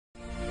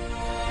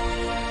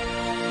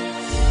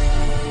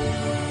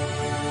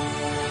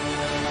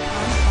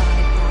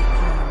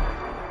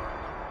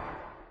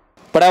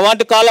but I want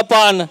to call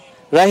upon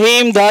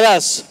Rahim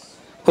Dallas,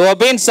 who have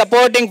been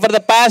supporting for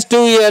the past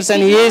 2 years,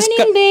 and he is... Good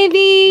morning,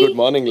 baby. Good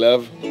morning,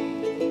 love.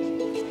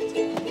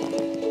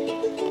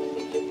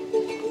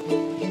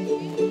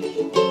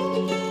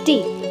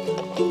 Tea.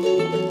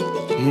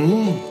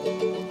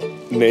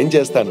 నేను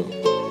చేస్తాను.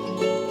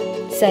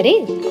 సరే.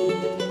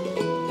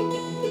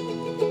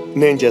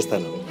 నేను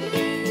చేస్తాను.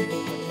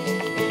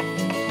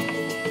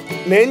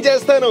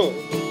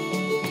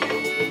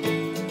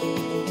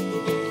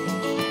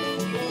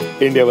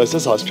 India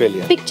versus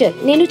Australia. Picture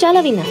నేను చాలా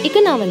విన్నా. ఇక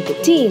నా వంతు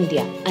టీ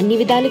ఇండియా అన్ని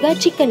విధాలుగా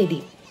చిక్కనిది.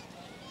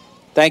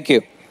 Thank you.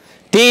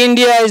 Tea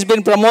India has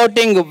been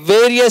promoting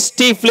various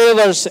tea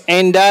flavors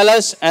in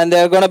Dallas, and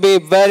they're going to be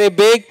very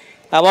big.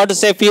 I want to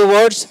say a few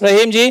words.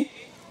 Rahim ji.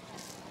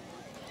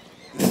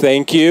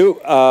 Thank you.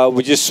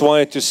 We just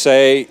wanted to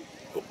say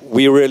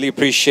we really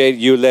appreciate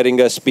you letting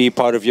us be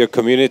part of your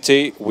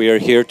community. We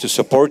are here to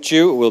support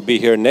you. We'll be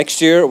here next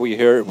year. We're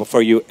here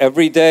for you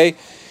every day.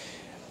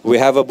 We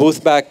have a booth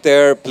back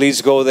there. Please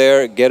go there,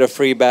 get a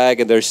free bag,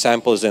 and there's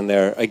samples in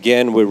there.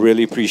 Again, we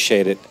really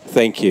appreciate it.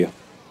 Thank you.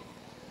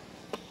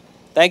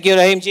 Thank you,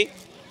 Rahim ji.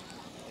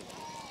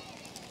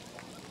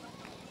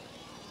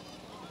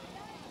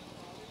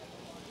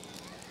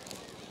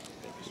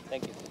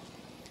 Thank you.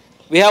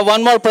 We have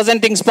one more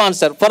presenting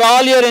sponsor. For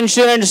all your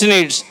insurance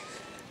needs,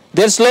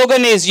 their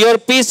slogan is, your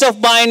peace of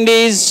mind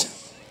is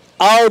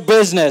our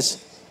business.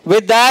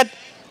 With that,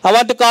 I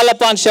want to call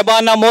upon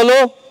Shabana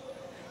Molu.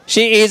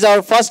 She is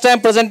our first time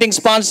presenting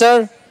sponsor.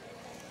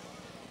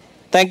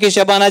 Thank you,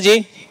 Shabana ji.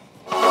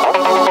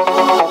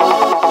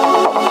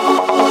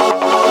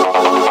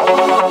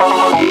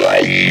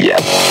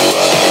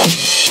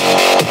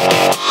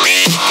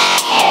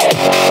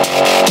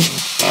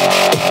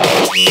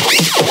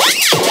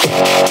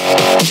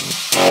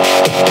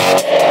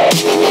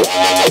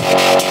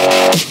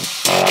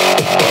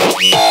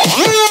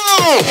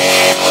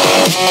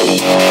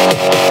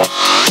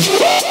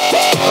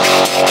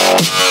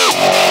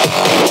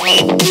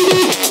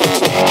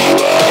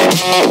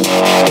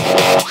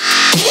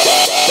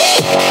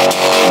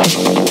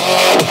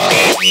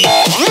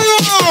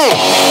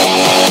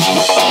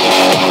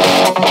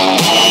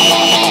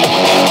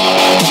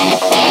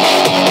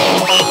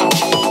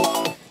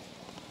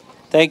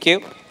 Thank you.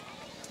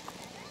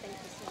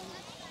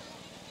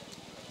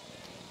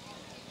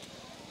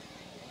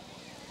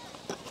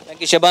 Thank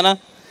you, Shabana.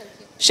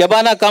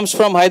 Shabana comes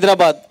from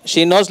Hyderabad.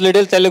 She knows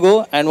little Telugu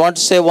and wants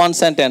to say one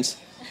sentence.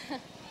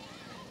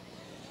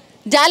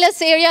 Dallas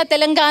Area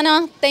Telangana,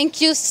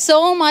 thank you so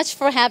much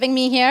for having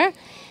me here.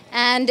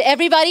 And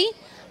everybody,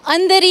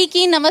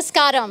 Andariki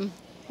Namaskaram.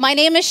 My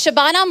name is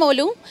Shabana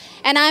Molu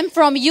and I'm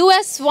from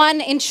US1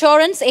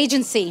 Insurance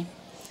Agency.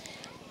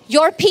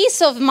 Your peace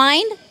of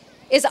mind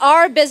is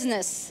our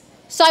business.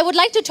 So I would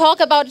like to talk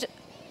about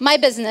my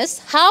business.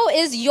 How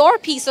is your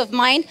peace of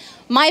mind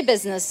my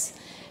business?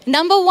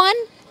 Number one,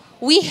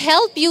 we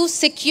help you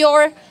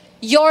secure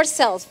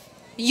yourself.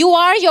 You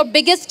are your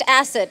biggest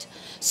asset.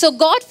 So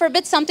God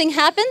forbid something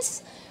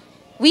happens,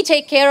 we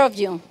take care of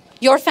you,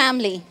 your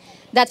family.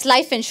 That's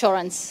life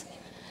insurance.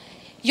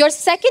 Your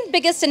second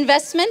biggest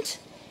investment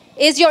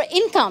is your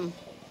income.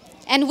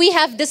 And we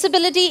have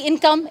disability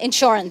income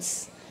insurance.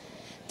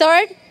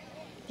 Third,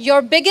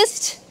 your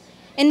biggest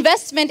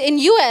investment in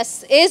US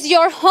is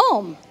your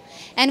home.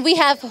 And we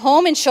have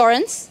home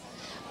insurance,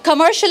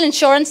 commercial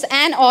insurance,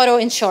 and auto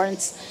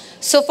insurance.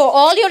 So for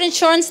all your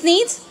insurance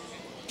needs,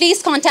 please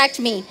contact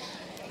me.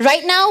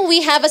 Right now, we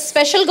have a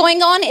special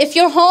going on. If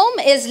your home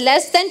is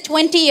less than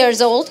 20 years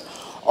old,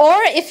 or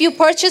if you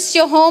purchased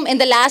your home in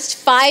the last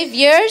 5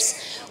 years,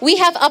 we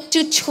have up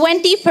to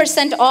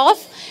 20% off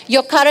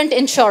your current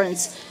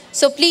insurance.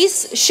 So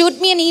please shoot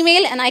me an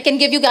email and I can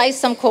give you guys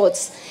some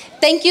quotes.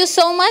 Thank you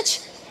so much,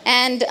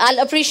 and I'll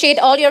appreciate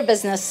all your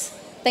business.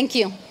 Thank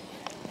you.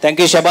 Thank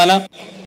you, Shabana.